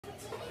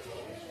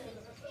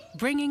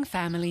Bringing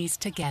families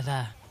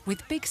together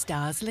with Big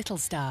Star's Little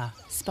Star,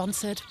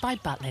 sponsored by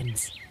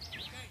Butlins.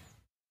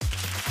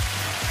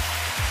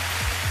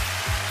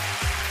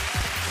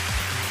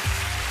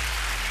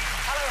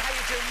 Hello, how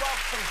you doing?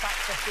 Welcome back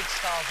to Big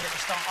Star's Little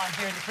Star. I'm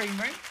here in the green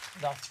room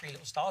with our three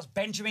little stars,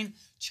 Benjamin,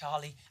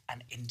 Charlie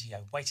and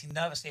Indio. Waiting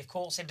nervously, of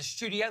course, in the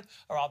studio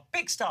are our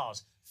big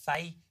stars,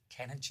 Faye,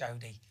 Ken and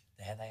Jodie.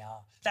 There they are.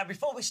 Now,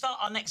 before we start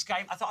our next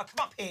game, I thought I'd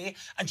come up here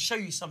and show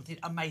you something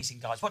amazing,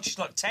 guys. Watch this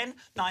look. 10,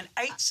 9,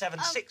 8, 7,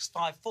 6,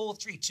 5, 4,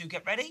 3, 2,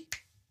 get ready.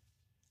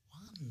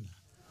 1.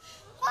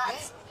 What?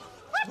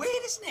 Yeah.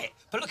 Weird, isn't it?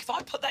 But look, if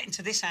I put that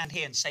into this hand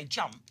here and say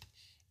jump,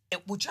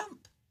 it will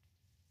jump.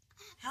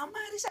 How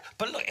mad is that?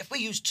 But look, if we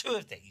use 2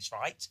 of these,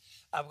 right?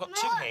 We've got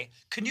 2 here.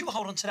 Can you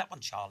hold on to that one,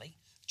 Charlie?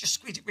 Just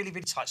squeeze it really,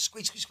 really tight.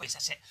 Squeeze, squeeze, squeeze.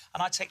 That's it.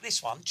 And I take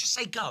this one. Just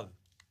say go.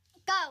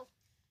 Go.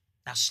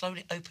 Now,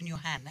 slowly open your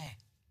hand there.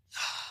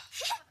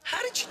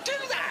 How did you do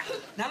that?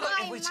 Now, look,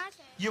 I'm magic.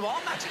 You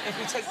are magic. If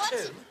we take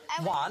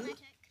 2, 1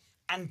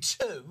 and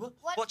 2,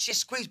 watch this.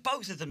 Squeeze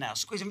both of them now.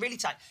 Squeeze them really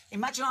tight.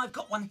 Imagine I've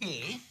got one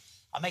here.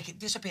 I make it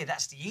disappear.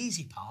 That's the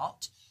easy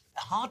part.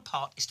 The hard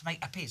part is to make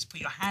it appear. So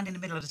put your hand in the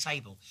middle of the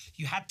table.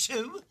 You had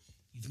 2.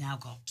 You've now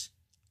got...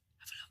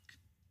 Have a look.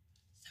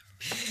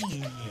 3.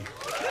 Look like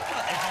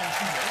they've gone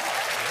through it.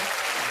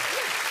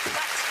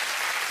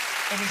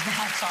 It is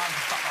now time to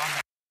start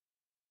our...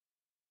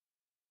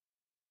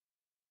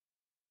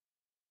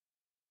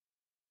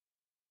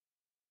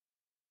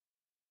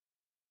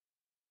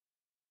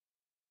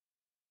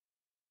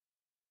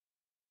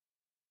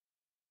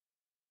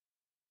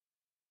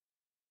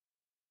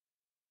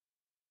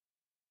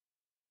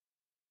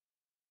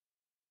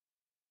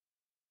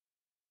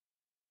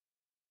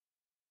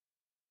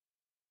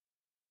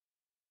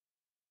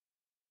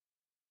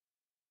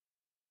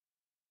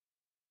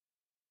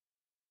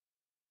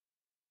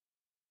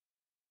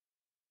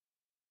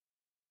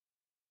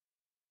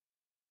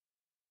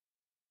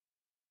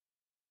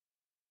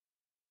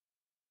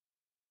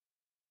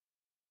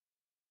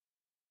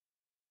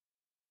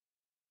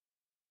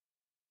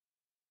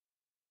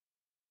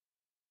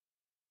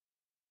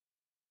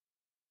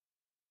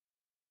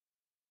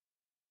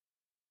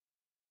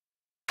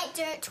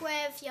 Do it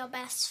with your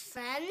best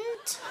friend,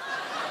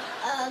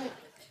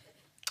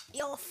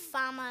 your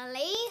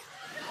family,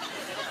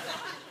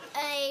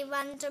 a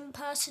random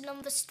person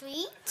on the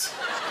street.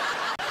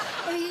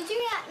 If you do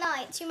it at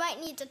night, you might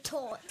need a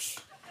torch.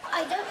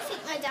 I don't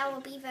think my dad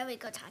will be very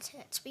good at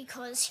it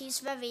because he's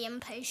very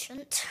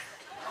impatient.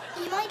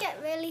 You might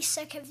get really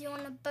sick if you're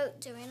on a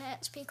boat doing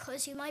it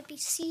because you might be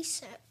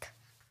seasick.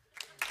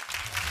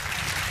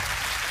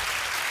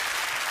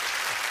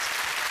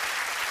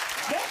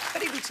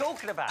 What are you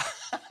talking about?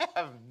 I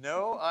have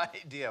no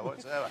idea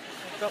whatsoever.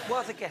 But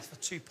worth a guess for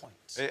 2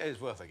 points. It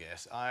is worth a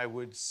guess. I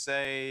would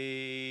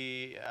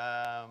say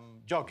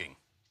jogging.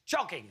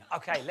 Jogging.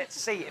 OK, let's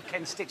see if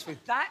Ken sticks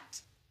with that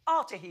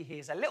after he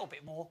hears a little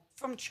bit more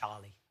from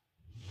Charlie.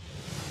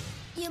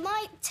 You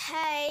might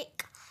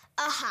take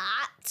a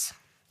hat.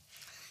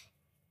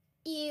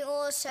 You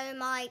also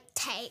might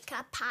take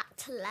a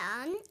packed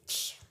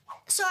lunch.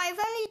 So I've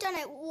only done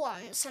it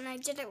once and I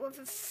did it with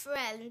a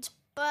friend,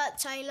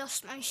 but I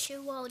lost my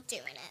shoe while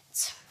doing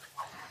it.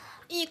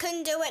 You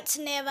can do it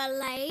near a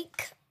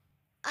lake,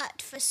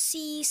 at the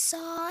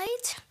seaside,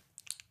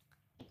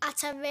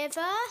 at a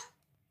river,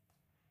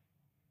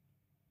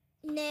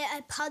 near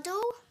a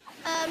puddle.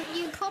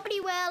 You probably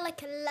wear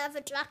like a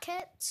leather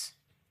jacket,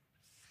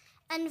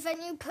 and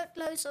then you put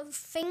loads of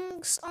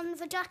things on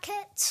the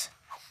jacket.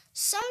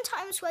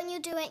 Sometimes when you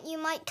do it, you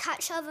might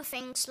catch other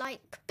things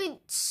like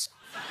boots.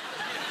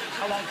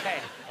 How on,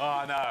 Ken?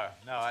 Oh,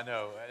 no, I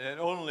know. And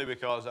only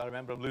because I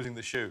remember I'm losing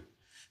the shoe.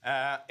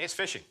 It's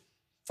fishing.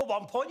 For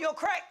 1 point, you're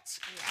correct.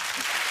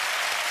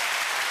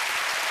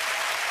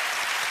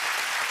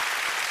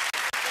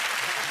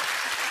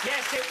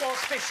 Yes, it was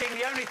fishing.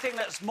 The only thing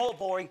that's more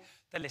boring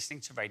than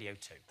listening to Radio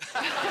 2.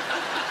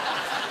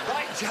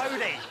 Right,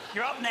 Jodie,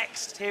 you're up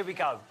next. Here we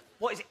go.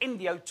 What is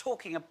Indio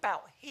talking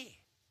about here?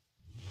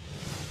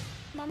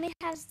 Mummy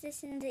has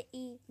this in the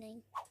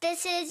evening.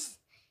 This is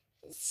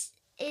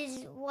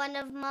one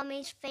of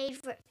Mummy's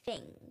favourite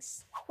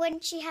things. When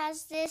she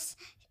has this,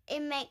 it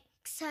makes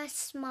her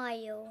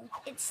smile.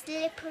 It's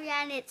slippery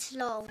and it's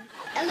long.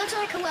 It looks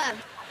like a worm.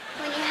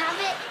 When you have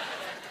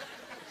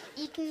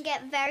it, you can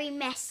get very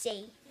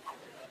messy.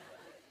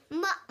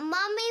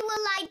 Mummy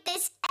will like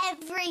this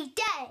every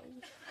day.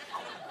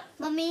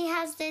 Mummy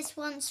has this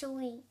once a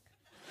week.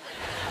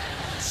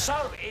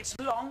 So, it's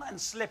long and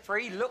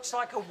slippery, looks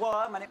like a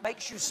worm, and it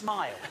makes you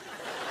smile.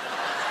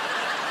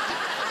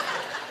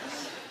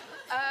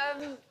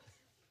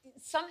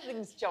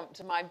 Something's jumped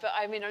to mind, but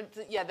I mean,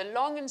 yeah, the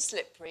long and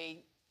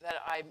slippery,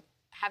 that I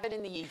have it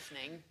in the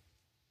evening.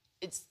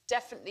 It's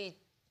definitely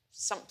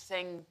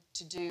something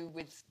to do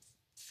with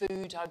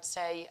food, I'd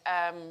say.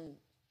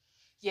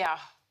 Yeah,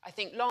 I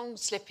think long,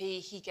 slippy,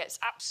 he gets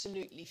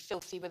absolutely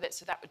filthy with it,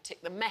 so that would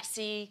tick the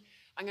messy.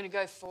 I'm going to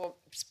go for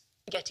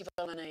spaghetti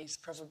bolognese,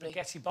 probably.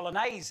 Spaghetti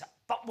bolognese.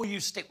 But will you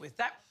stick with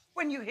that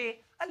when you hear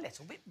a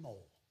little bit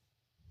more?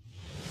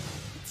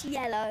 It's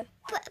yellow.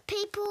 But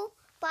people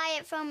buy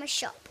it from a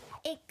shop.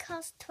 It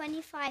costs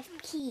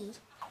 25p.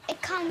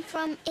 It comes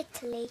from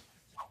Italy.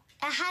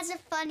 It has a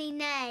funny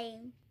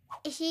name.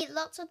 If you eat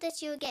lots of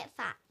this, you'll get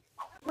fat.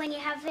 When you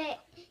have it,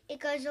 it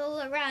goes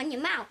all around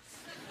your mouth.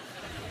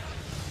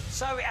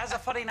 So it has a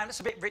funny name. That's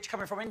a bit rich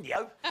coming from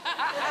India.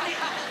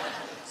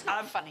 It's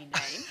not a funny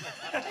name.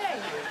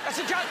 That's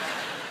a joke.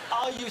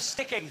 Are you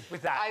sticking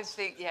with that? I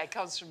think, yeah, it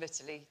comes from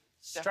Italy.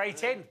 Straight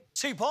Definitely. in.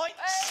 2 points.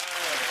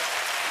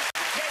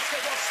 Yes,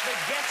 it was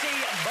spaghetti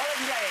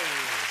bolognese.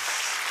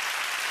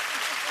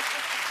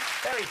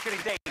 Very good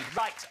indeed.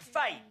 Right,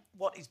 Faye,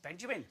 what is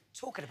Benjamin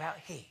talking about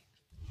here?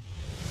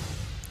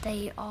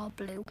 They are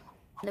blue.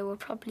 They were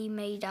probably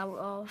made out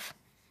of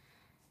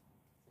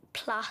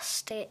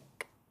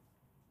plastic,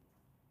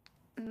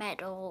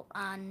 metal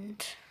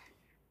and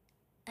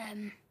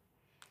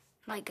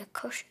like a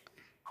cushion.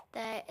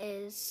 There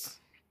is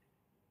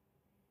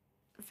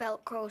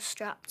Velcro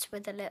straps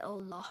with a little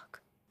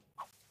lock.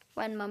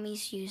 When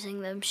Mummy's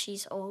using them,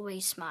 she's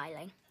always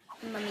smiling.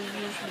 Mummy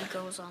usually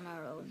goes on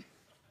her own.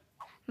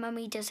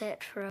 Mummy does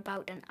it for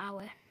about an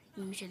hour,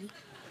 usually.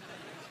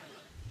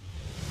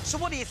 So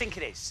what do you think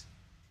it is?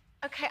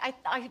 OK,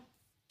 I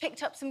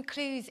picked up some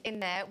clues in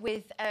there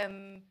with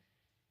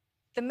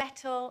the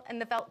metal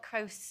and the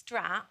Velcro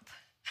strap.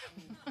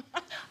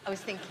 I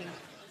was thinking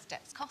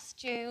Steps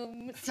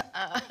costumes,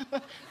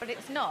 but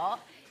it's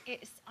not.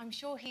 I'm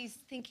sure he's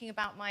thinking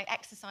about my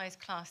exercise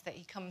class that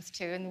he comes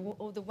to and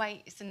all the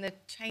weights and the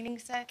training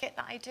circuit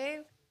that I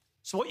do.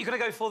 So what are you going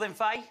to go for then,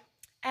 Faye?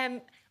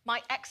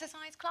 My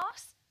exercise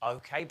class.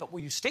 OK, but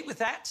will you stick with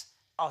that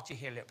after you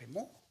hear a little bit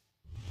more?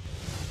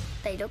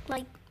 They look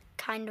like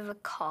kind of a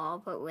car,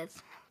 but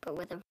with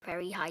a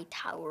very high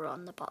tower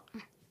on the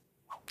bottom.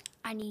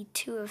 I need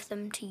 2 of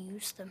them to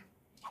use them.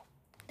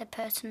 The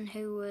person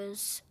who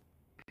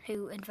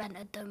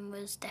invented them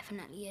was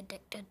definitely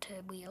addicted to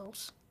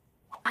wheels.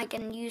 I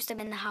can use them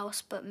in the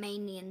house, but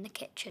mainly in the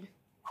kitchen.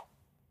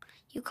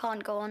 You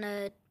can't go on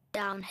a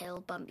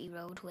downhill, bumpy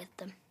road with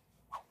them.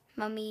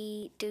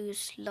 Mummy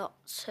does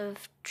lots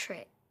of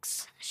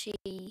tricks. She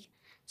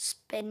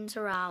spins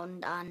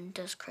around and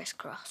does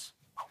crisscross.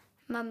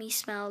 Mummy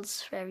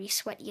smells very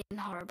sweaty and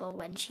horrible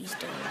when she's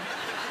doing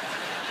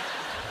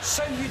it.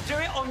 So you do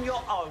it on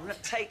your own,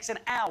 it takes an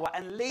hour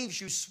and leaves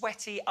you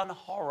sweaty and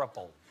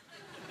horrible.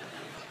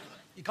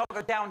 You can't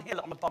go downhill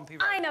on a bumpy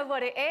road. I know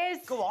what it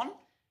is. Go on.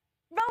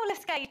 Roller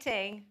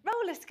skating.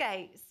 Roller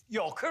skates.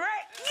 You're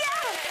correct.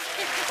 Yes!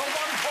 For 1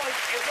 point,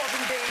 it was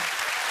indeed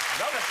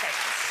roller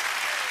skates.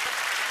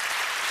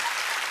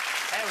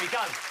 There we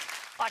go.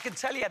 I can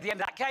tell you at the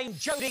end of that game,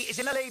 Jodie is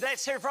in the lead.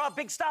 Let's hear it for our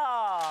big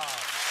star.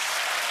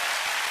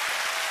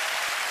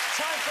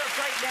 Time for a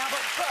break now, but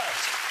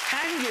first,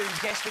 can you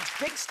guess which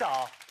big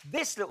star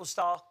this little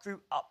star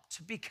grew up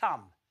to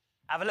become?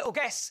 Have a little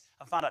guess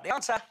and find out the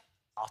answer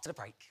after the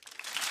break.